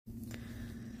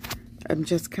I'm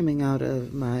just coming out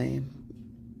of my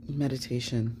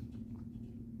meditation,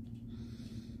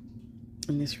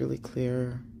 and this really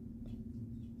clear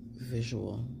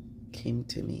visual came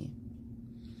to me.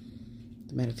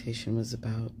 The meditation was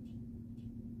about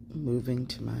moving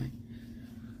to my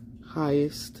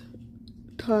highest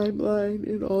timeline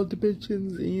in all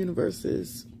dimensions and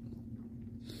universes,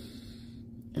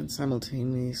 and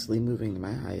simultaneously moving to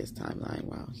my highest timeline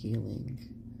while healing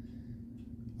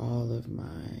all of my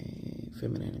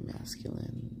feminine and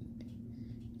masculine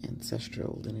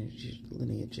ancestral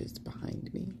lineages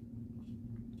behind me.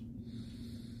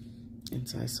 And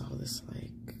so I saw these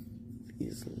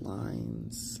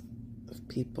lines of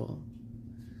people,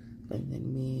 and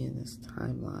then me in this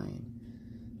timeline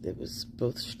that was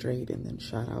both straight and then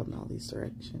shot out in all these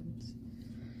directions.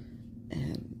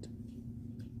 And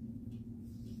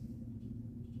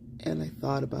I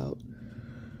thought about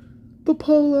the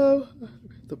polo,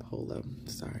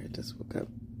 sorry, I just woke up,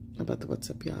 about the What's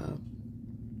Up Y'all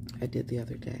I did the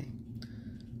other day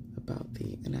about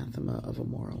the anathema of a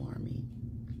moral army.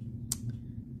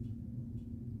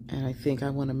 And I think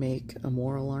I want to make a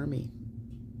moral army.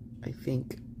 I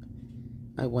think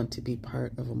I want to be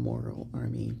part of a moral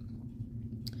army.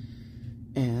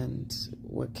 And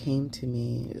what came to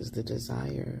me is the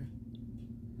desire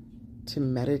to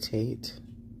meditate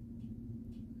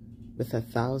with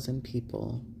 1,000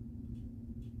 people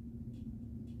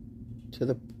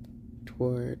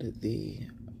toward the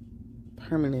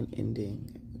permanent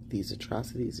ending of these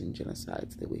atrocities and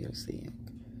genocides that we are seeing.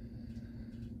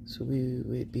 So we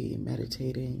would be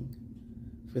meditating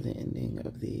for the ending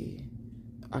of the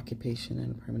occupation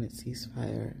and permanent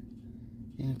ceasefire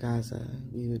in Gaza.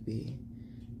 We would be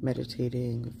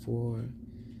meditating for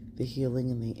the healing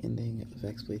and the ending of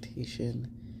exploitation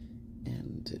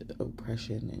and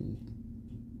oppression and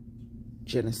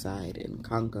genocide in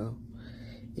Congo,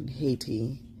 in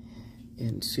Haiti,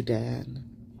 in Sudan,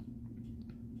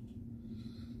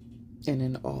 and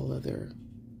in all other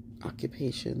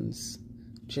occupations,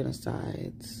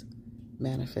 genocides,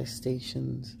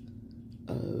 manifestations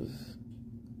of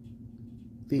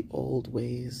the old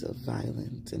ways of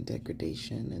violence and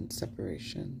degradation and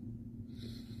separation.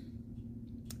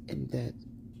 And that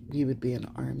we would be an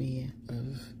army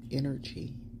of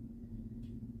energy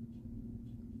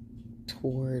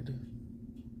toward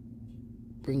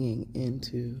bringing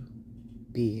into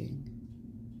being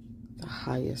the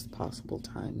highest possible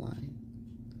timeline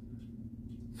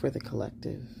for the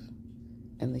collective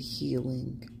and the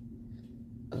healing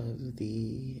of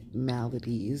the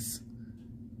maladies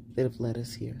that have led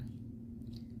us here.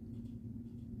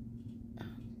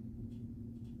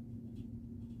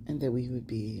 And that we would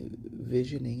be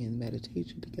visioning in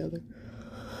meditation together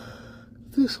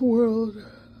this world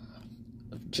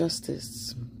of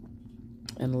justice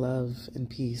and love and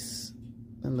peace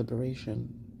and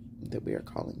liberation that we are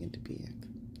calling into being.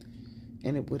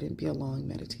 And it wouldn't be a long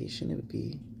meditation. It would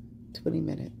be 20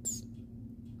 minutes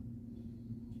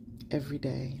every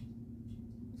day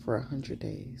for 100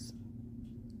 days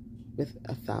with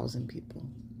 1,000 people.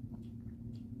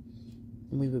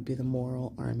 And we would be the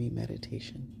moral army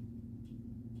meditation.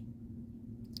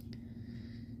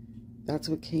 That's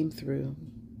what came through.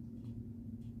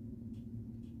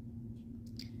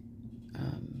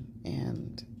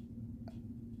 And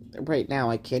right now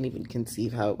I can't even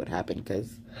conceive how it would happen,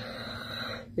 because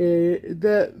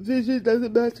that vision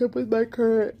doesn't match up with my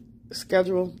current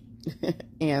schedule.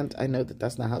 And I know that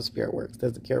that's not how spirit works. It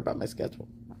doesn't care about my schedule.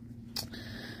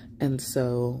 And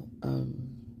so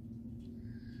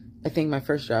I think my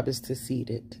first job is to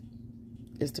seed it,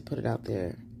 is to put it out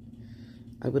there.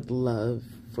 I would love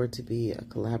for it to be a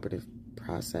collaborative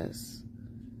process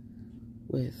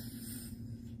with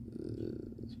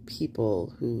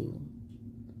people who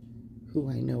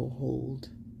I know hold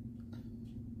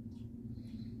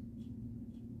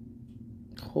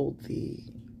the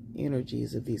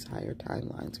energies of these higher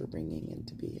timelines we're bringing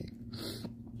into being.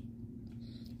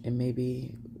 And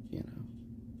maybe,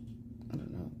 I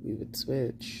don't know, we would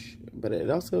switch, but it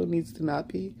also needs to not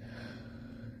be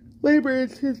labor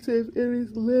intensive. It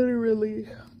is literally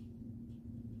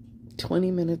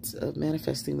 20 minutes of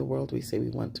manifesting the world we say we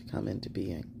want to come into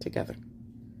being together.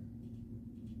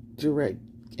 Direct,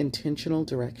 intentional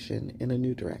direction in a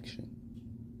new direction.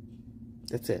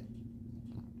 That's it.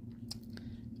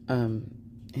 And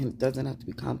it doesn't have to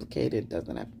be complicated. It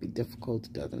doesn't have to be difficult.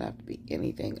 It doesn't have to be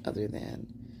anything other than.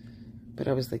 But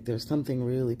I was like, there's something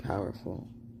really powerful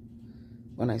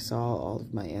when I saw all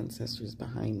of my ancestors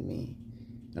behind me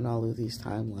and all of these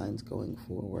timelines going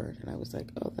forward. And I was like,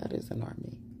 oh, that is an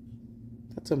army.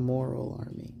 That's a moral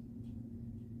army.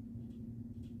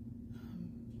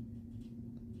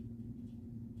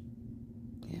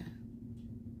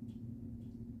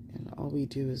 we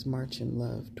do is march in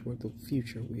love toward the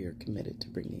future we are committed to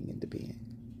bringing into being.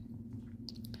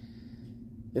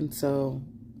 And so,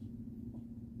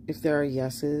 if there are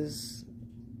yeses,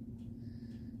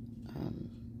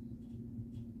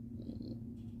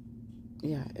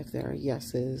 if there are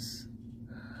yeses,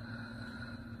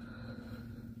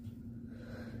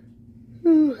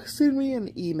 send me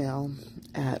an email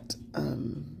at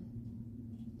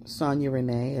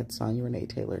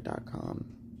SonyaRenee@SonyaReneeTaylor.com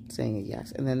saying a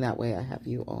yes. And then that way I have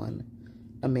you on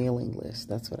a mailing list.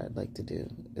 That's what I'd like to do,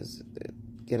 is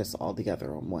get us all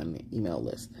together on one email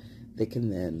list. I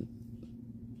can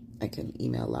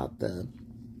email out the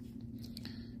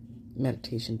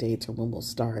meditation dates or when we'll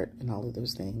start and all of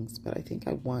those things. But I think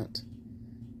I want,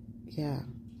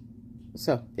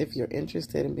 So if you're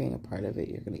interested in being a part of it,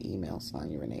 you're going to email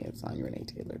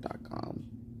SonyaRenee@SonyaReneeTaylor.com.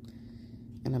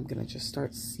 And I'm going to just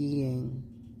start seeing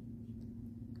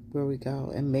where we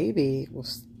go. And maybe we'll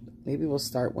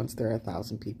start once there are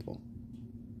 1,000 people.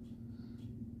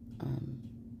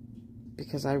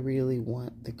 Because I really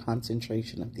want the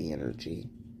concentration of the energy.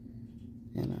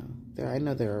 You know, I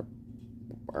know there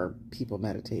are people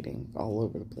meditating all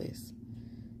over the place.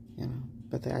 You know,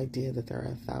 but the idea that there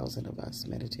are 1,000 of us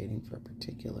meditating for a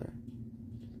particular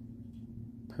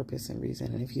purpose and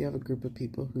reason. And if you have a group of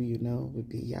people who you know would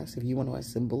be yes, if you want to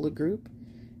assemble a group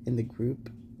and the group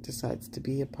decides to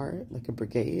be a part, like a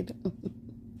brigade,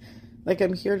 like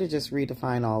I'm here to just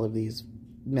redefine all of these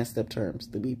messed up terms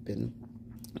that we've been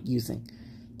using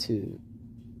to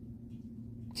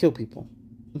kill people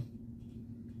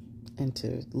and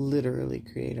to literally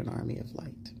create an army of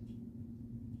light.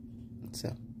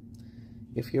 So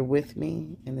if you're with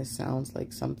me and this sounds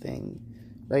like something,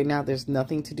 right now there's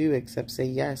nothing to do except say,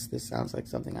 yes, this sounds like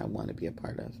something I want to be a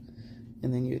part of.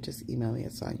 And then you just email me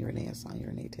at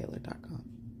SonyaRenee@SonyaReneeTaylor.com.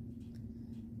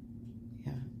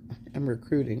 Yeah, I'm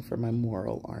recruiting for my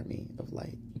moral army of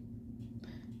light.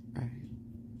 All right.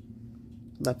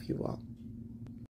 Love you all.